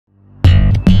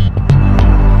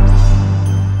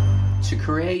To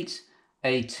create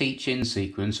a teach-in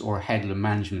sequence or a headland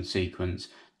management sequence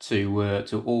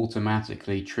to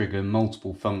automatically trigger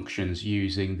multiple functions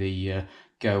using the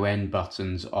go end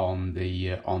buttons on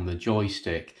the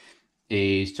joystick,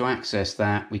 is to access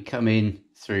that we come in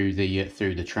through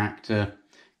the tractor,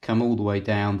 come all the way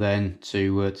down then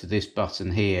to this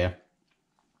button here,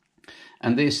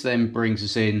 and this then brings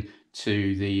us in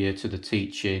to the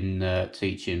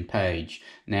teach-in page.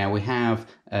 Now we have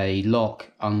a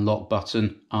unlock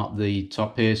button up the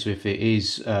top here, so if it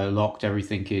is locked,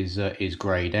 everything is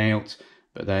grayed out,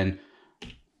 but then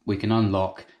we can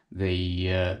unlock the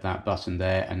that button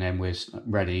there, and then we're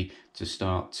ready to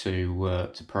start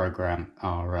to program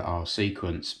our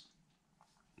sequence.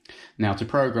 Now, to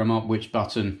program up which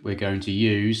button we're going to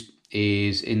use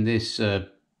is in this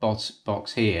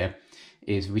box here.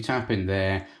 Is we tap in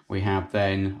there, we have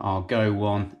then our go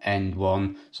one, end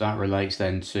one, so that relates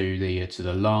then to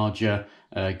the larger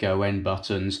go end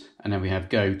buttons, and then we have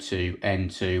go to, end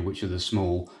to, which are the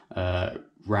small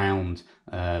round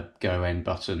go end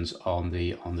buttons on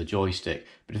the joystick.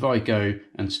 But if I go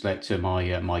and select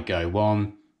my go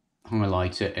one,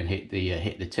 highlight it and hit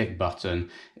the tick button,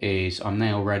 is I'm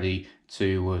now ready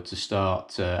to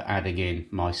start adding in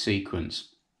my sequence.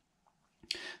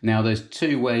 Now there's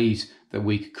two ways that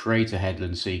we could create a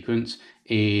headland sequence.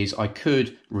 Is I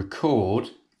could record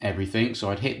everything, so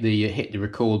I'd hit the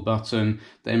record button,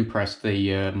 then press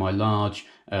the my large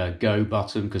go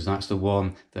button, because that's the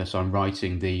one that I'm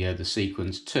writing the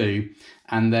sequence to,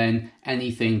 and then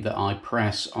anything that I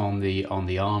press on the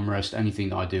armrest, anything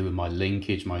that I do with my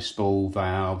linkage, my spool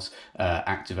valves,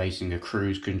 activating a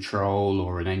cruise control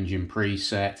or an engine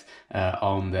preset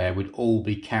on there, would all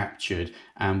be captured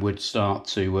and would start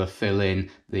to fill in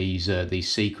these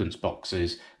sequence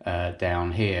boxes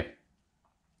down here.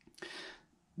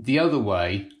 The other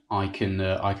way I can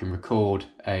record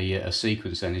a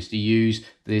sequence then is to use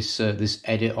this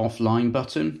edit offline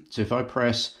button. So if I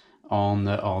press on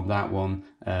that one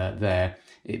there,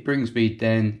 it brings me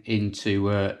then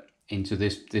into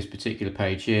this particular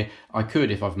page here. I could,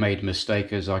 if I've made a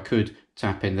mistake, I could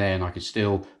tap in there and I could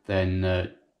still then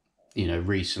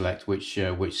reselect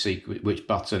which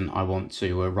button I want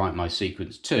to write my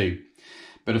sequence to.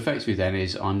 But effectively then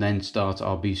is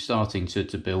I'll be starting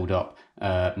to build up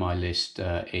my list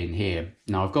in here.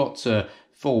 Now I've got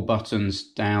 4 buttons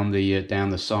down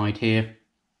the side here,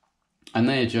 and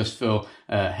they're just for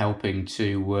helping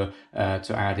to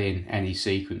add in any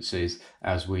sequences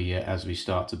as we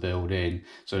start to build in.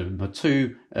 So my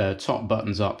 2 top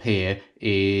buttons up here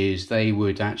is they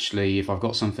would actually, if I've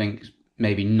got something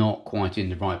maybe not quite in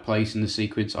the right place in the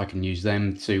sequence, I can use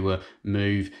them to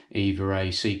move either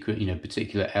a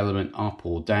particular element up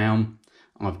or down.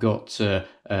 I've got to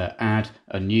add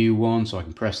a new one, so I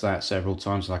can press that several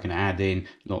times, so I can add in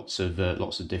lots of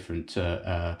different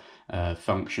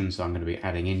functions that I'm going to be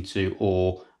adding into,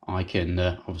 or I can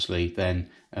obviously then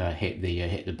hit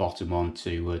the bottom one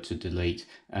to delete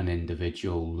an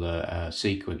individual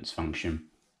sequence function.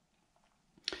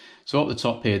 So at the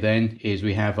top here then is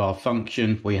we have our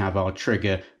function, we have our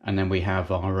trigger, and then we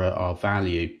have our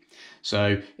value.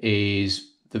 So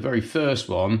is the very first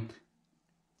one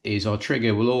is our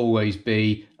trigger will always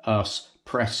be us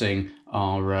pressing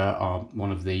our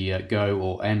one of the go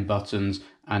or end buttons,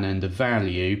 and then the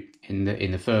value in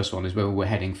the first one is whether we're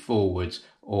heading forwards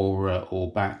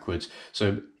or backwards.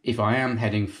 So if I am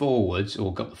heading forwards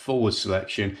or got the forward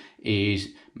selection, is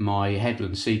my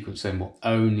headland sequence then will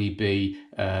only be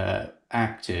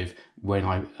active when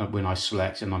I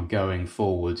select and I'm going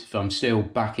forwards. If I'm still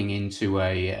backing into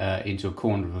a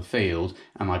corner of a field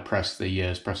and I press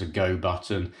a go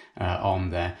button on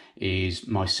there, is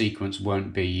my sequence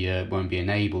won't be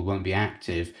enabled, won't be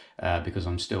active, because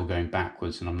I'm still going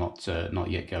backwards and I'm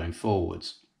not yet going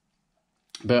forwards.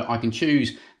 But I can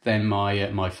choose then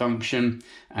my function,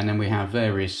 and then we have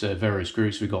various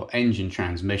groups. We've got engine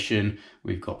transmission,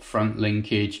 we've got front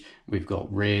linkage, we've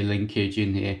got rear linkage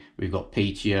in here, we've got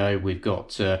PTO, we've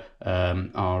got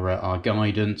our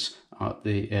guidance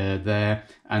there,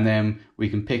 and then we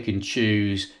can pick and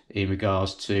choose in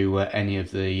regards to any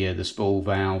of the spool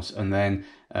valves, and then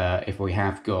if we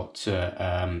have got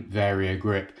vario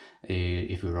grip,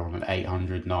 if we're on an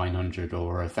 800, 900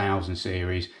 or 1000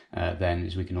 series,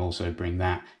 then we can also bring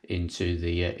that into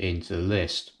the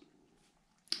list.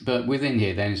 But within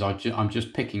here then is I'm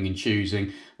just picking and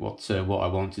choosing what I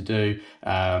want to do.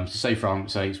 So say for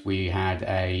argument's sake we had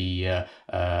a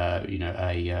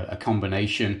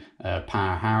combination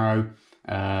power harrow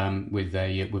with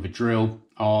a drill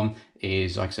on.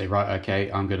 Is I can say, right,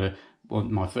 okay, I'm gonna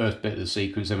my first bit of the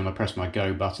sequence, then when I press my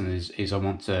go button, is I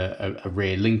want a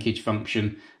rear linkage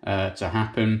function to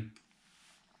happen.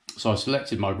 So I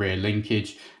selected my rear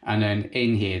linkage, and then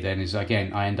in here then is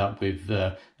again I end up with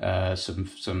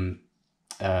some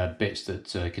bits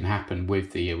that can happen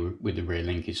with the rear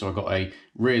linkage. So I've got a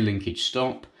rear linkage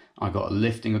stop, I've got a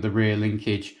lifting of the rear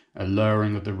linkage, a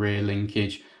lowering of the rear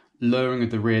linkage, lowering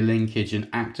of the rear linkage, and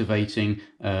activating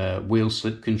wheel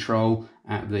slip control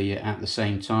at the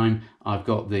same time. I've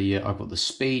got the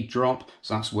speed drop,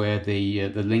 so that's where the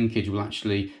linkage will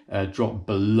actually drop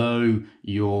below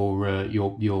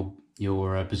your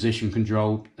position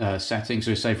control setting.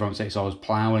 So say for instance I was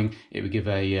ploughing, it would give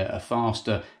a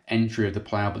faster entry of the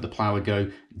plough, but the plough would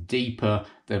go deeper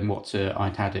than what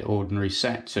I'd had it ordinarily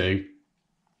set to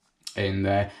in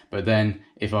there. But then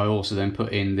if I also then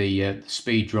put in the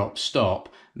speed drop stop,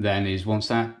 then is once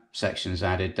that section is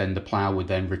added, then the plough would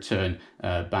then return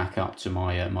back up to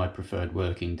my preferred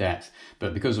working depth.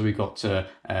 But because we've got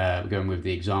going with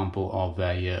the example of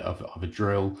a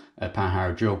drill, a power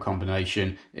harrow drill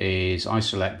combination, is I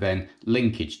select then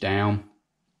linkage down,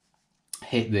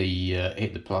 hit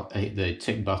the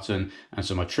tick button, and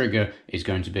so my trigger is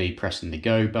going to be pressing the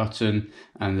go button,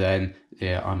 and then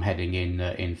I'm heading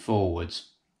in forwards.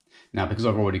 Now, because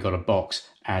I've already got a box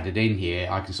added in here,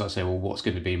 I can start to say, well, what's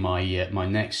going to be my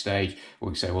next stage? We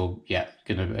can say, well, yeah,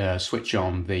 going to switch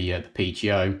on the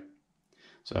PTO.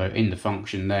 So in the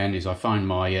function then is I find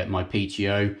my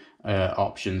PTO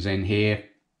options in here.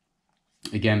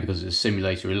 Again, because it's a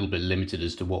simulator, a little bit limited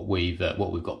as to what we've got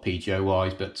PTO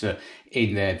wise, but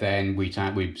in there then we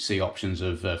see options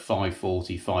of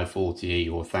 540,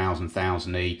 540E or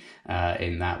 1000E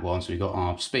in that one. So we've got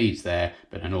our speeds there,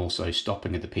 but then also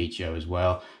stopping at the PTO as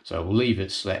well. So we'll leave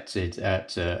it selected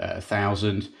at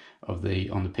 1000 on the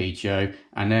PTO,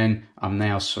 and then I'm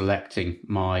now selecting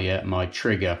my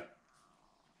trigger.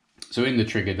 So in the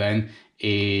trigger then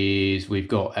is we've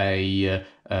got a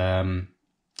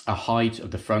height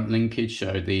of the front linkage,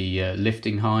 so the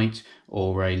lifting height,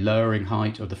 or a lowering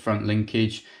height of the front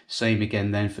linkage. Same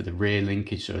again then for the rear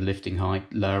linkage, so lifting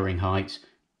height, lowering height.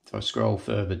 If I scroll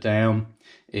further down,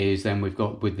 is then we've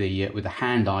got with the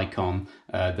hand icon,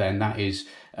 then that is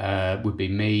would be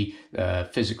me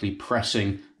physically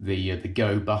pressing the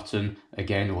go button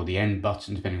again, or the end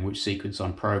button, depending on which sequence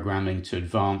I'm programming to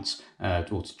advance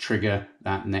or to trigger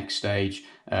that next stage.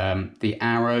 The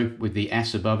arrow with the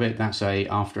S above it, that's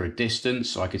after a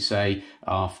distance. So I could say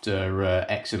after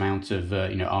X amount of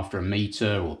after a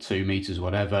meter or 2 meters,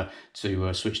 whatever,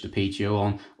 to switch the PTO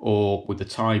on. Or with the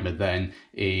timer then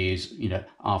is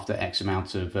after X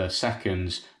amount of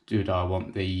seconds, would I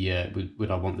want the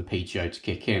PTO to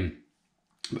kick in.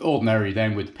 Ordinarily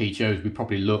then with the PTOs, we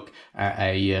probably look at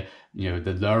the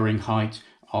lowering height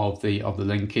of the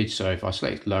linkage. So if I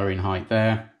select lowering height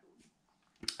there,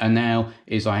 and now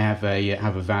is I have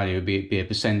a value, be a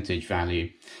percentage value,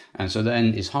 and so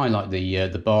then is highlight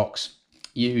the box,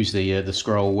 use the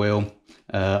scroll wheel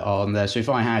on there. So if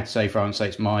I had, say for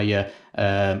instance, my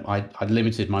I'd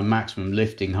limited my maximum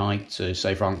lifting height to,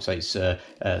 say for instance,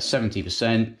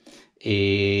 70%.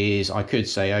 Is I could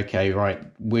say, okay, right,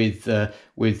 with the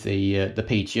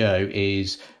PTO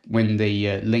is when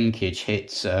the linkage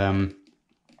hits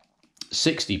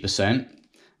 60%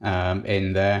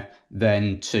 in there,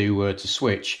 then to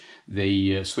switch the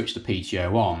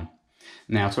PTO on.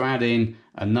 Now to add in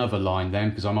another line then,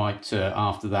 because I might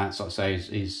after that, so I say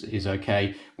is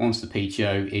okay. Once the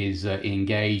PTO is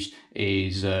engaged,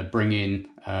 is bring in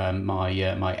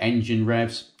my engine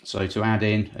revs. So to add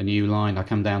in a new line, I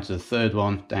come down to the third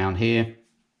one down here,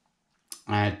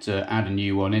 add a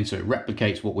new one in, so it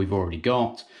replicates what we've already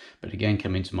got. But again,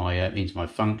 come into my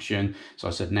function. So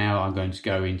I said now I'm going to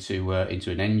go into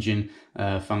an engine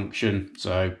function.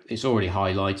 So it's already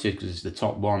highlighted because it's the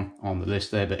top one on the list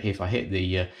there. But if I hit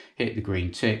the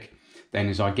green tick, then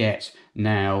as I get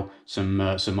now some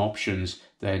options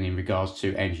then in regards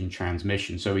to engine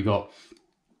transmission. So we got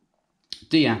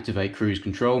deactivate cruise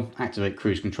control, activate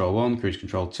cruise control 1, cruise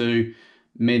control 2,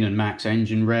 min and max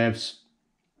engine revs.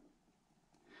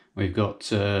 We've got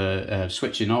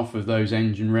switching off of those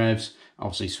engine revs,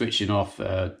 obviously switching off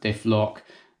diff lock,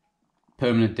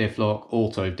 permanent diff lock,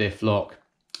 auto diff lock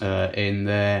in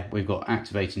there. We've got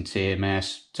activating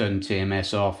TMS, turning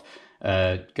TMS off,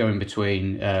 going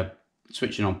between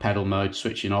switching on pedal mode,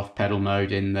 switching off pedal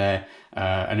mode in there,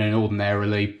 and then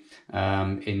ordinarily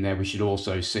in there we should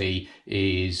also see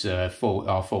is our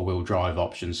four-wheel drive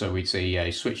option. So we'd see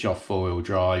a switch off four-wheel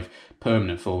drive,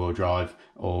 permanent four-wheel drive,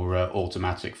 or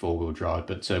automatic four-wheel drive.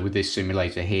 But with this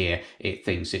simulator here, it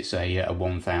thinks it's a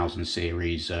 1000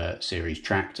 series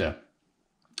tractor.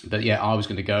 But yeah, I was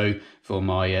going to go for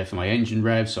my engine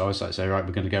revs. So I was like, say, right,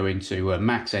 we're going to go into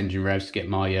max engine revs to get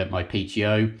my my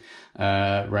PTO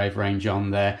rev range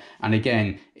on there. And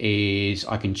again, is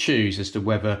I can choose as to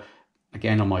whether,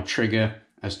 again on my trigger,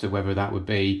 as to whether that would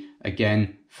be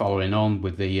again following on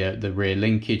with the rear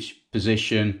linkage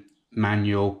position,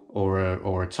 manual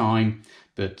or a time.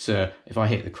 But if I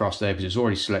hit the cross there, because it's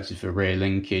already selected for rear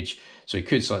linkage, so it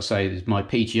could say that my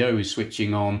PTO is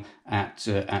switching on at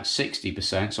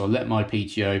 60%. So I'll let my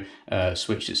PTO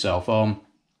switch itself on,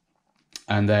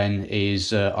 and then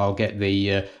I'll get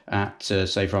the at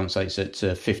say for instance at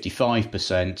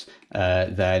 55%.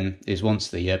 Then is once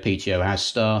the PTO has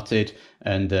started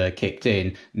and kicked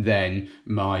in, then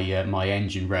my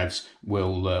engine revs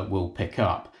will pick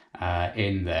up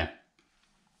in there.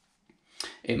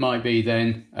 It might be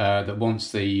then that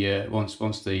once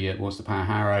the power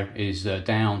harrow is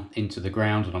down into the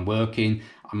ground and I'm working,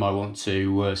 I might want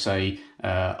to say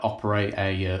operate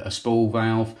a spool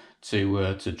valve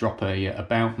to drop a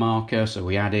bout marker. So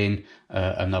we add in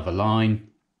another line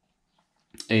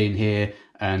in here,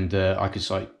 and I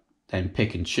could then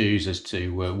pick and choose as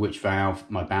to which valve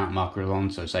my bout marker is on.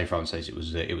 So say for instance it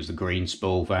was the green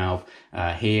spool valve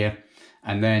here,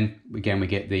 and then again we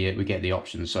get the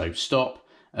options. So stop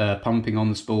pumping on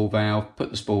the spool valve, put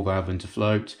the spool valve into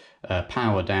float,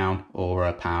 power down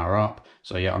or power up.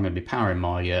 So yeah, I'm going to be powering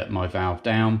my valve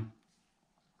down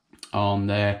on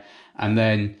there, and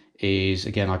then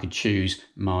again I could choose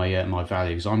my my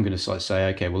values. I'm going to say,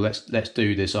 okay, well let's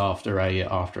do this after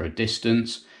a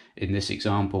distance in this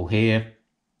example here,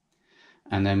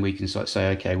 and then we can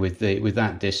say, okay, with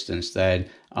that distance, then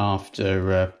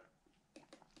after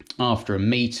a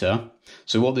meter.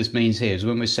 So what this means here is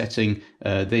when we're setting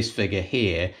this figure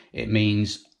here, it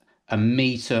means a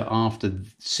meter after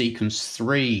sequence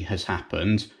 3 has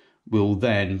happened, will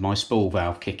then my spool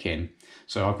valve kick in.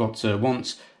 So I've got to,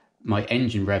 once my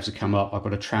engine revs have come up, I've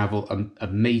got to travel a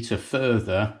meter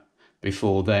further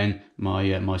before then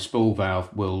my spool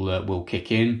valve will kick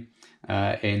in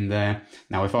there.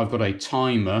 Now, if I've got a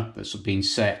timer that's been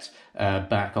set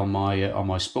back on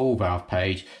my spool valve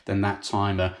page, then that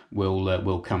timer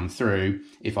will come through.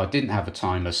 If I didn't have a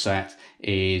timer set,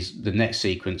 is the next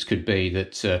sequence could be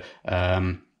that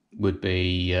would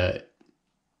be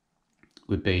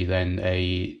then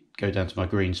go down to my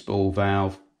green spool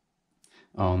valve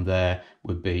on there,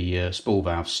 would be spool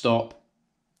valve stop,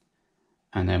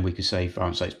 and then we could say, for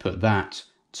instance, put that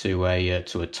to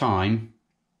a time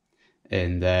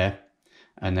in there,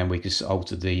 and then we could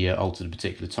alter the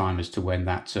particular time as to when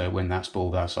that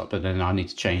spool valve stops. But then I need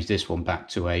to change this one back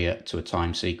to a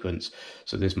time sequence.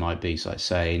 So this might be like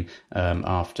saying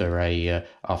after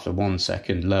 1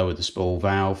 second, lower the spool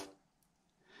valve.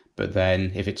 But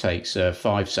then if it takes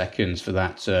 5 seconds for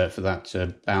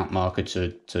that bout marker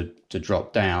to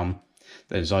drop down,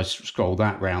 then as I scroll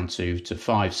that round to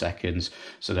 5 seconds,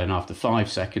 so then after 5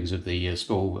 seconds of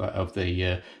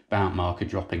the bout marker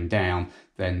dropping down,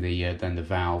 then the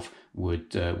valve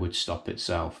would stop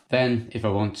itself. Then, if I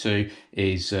want to,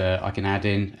 I can add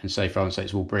in and say, for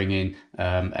instance, we'll bring in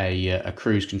a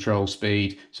cruise control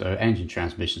speed. So engine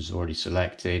transmission is already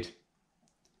selected.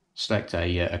 Select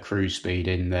a cruise speed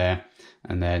in there,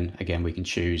 and then again we can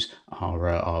choose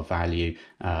our value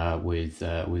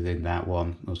within that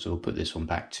one. Also, we'll put this one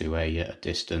back to a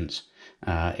distance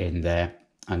in there,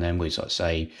 and then we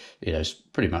say, it's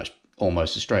pretty much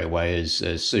almost straight away as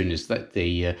soon as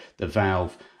the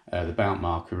valve, the bout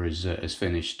marker has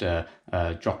finished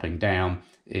dropping down,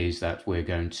 is that we're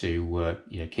going to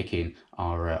kick in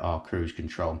our cruise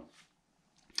control.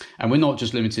 And we're not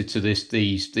just limited to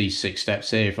these 6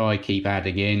 steps here. If I keep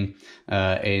adding in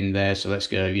there, so let's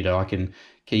go. I can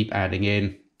keep adding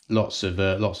in lots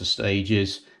of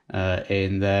stages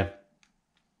in there,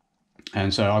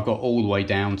 and so I've got all the way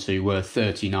down to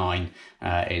 39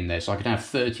 in there. So I can have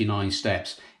 39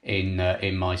 steps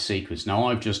in my sequence. Now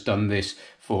I've just done this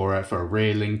for a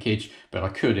rear linkage, but I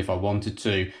could, if I wanted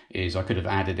to, I could have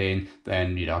added in,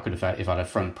 then I could have, if I had a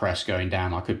front press going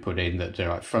down, I could put in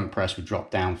that front press would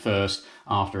drop down first.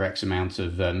 After X amount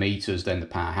of meters, then the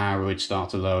power harrow would start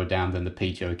to lower down, then the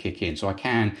PTO would kick in. So I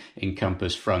can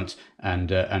encompass front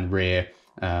and rear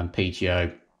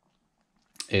PTO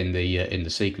in the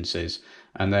sequences.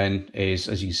 And then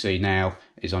as you can see now,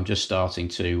 I'm just starting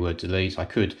to delete. I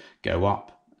could go up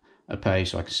a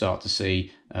page, so I can start to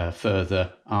see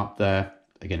further up there.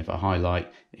 Again, if I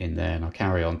highlight in there, and I'll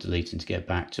carry on deleting to get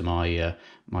back to my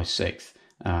my 6th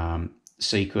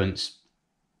sequence,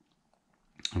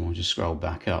 and we'll just scroll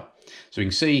back up. So we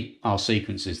can see our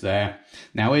sequences there.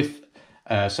 Now, if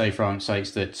say for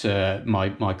instance that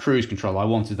my cruise control, I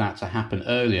wanted that to happen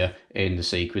earlier in the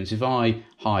sequence. If I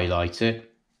highlight it,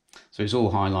 so it's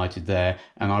all highlighted there,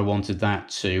 and I wanted that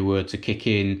to kick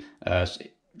in,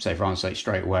 say for instance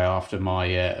straight away after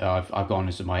I've gone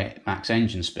into my max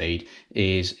engine speed.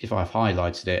 Is if I've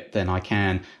highlighted it, then I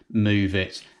can move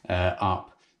it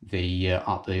up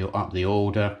the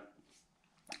order.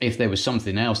 If there was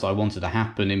something else that I wanted to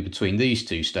happen in between these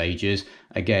two stages,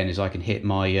 again, is I can hit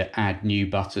my add new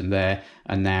button there,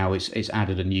 and now it's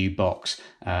added a new box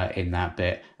in that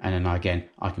bit, and then again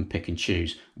I can pick and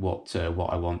choose what I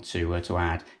want to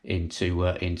add into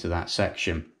that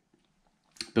section.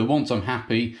 But once I'm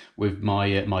happy with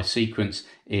my sequence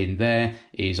in there,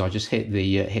 is I just hit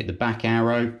the back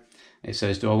arrow. It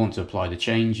says, do I want to apply the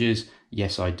changes?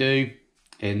 Yes, I do.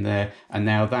 In there, and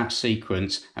now that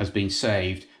sequence has been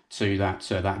saved to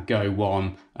that go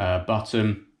one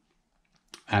button,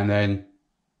 and then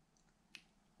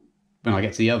when I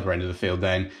get to the other end of the field,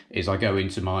 then is I go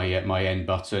into my end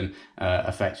button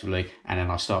effectively, and then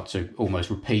I start to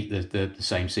almost repeat the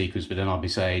same sequence, but then I'll be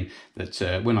saying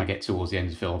that when I get towards the end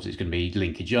of the field, obviously it's going to be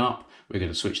linkage up. We're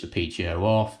going to switch the PTO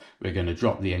off. We're going to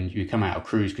drop the engine. We come out of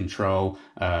cruise control.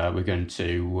 We're going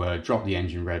to drop the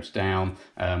engine revs down.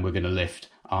 We're going to lift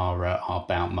our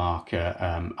bout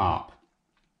marker up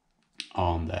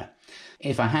on there.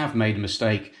 If I have made a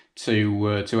mistake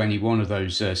to any one of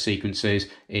those sequences,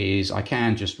 is I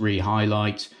can just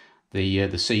re-highlight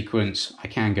the sequence. I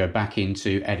can go back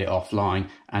into edit offline,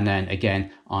 and then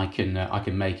again I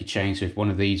can make a change. So if one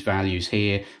of these values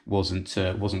here wasn't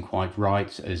quite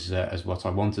right as what I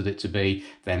wanted it to be,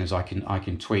 then as I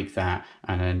can tweak that,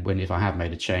 and then if I have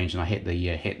made a change and I hit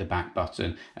the back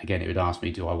button again, it would ask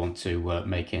me, do I want to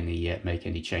make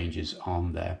any changes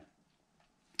on there.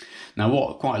 Now,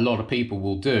 what quite a lot of people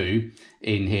will do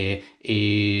in here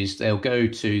is they'll go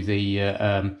to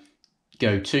the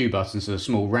go to button, so the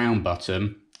small round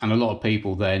button, and a lot of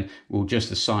people then will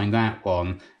just assign that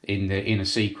one in a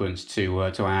sequence to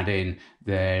add in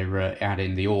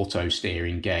the auto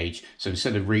steering gauge. So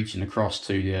instead of reaching across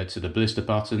to the blister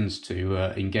buttons to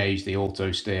engage the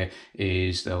auto steer,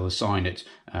 is they'll assign it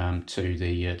to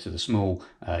the small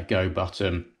go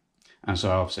button. And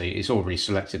so obviously it's already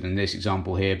selected in this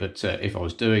example here, but if I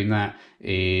was doing that,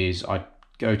 is I'd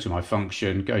go to my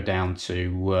function, go down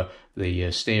to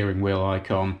the steering wheel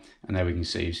icon, and there we can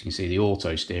see, you can see the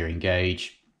auto steering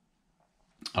gauge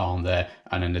on there,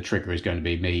 and then the trigger is going to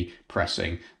be me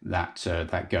pressing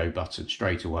that go button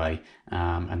straight away,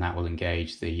 and that will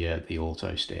engage the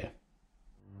auto steer.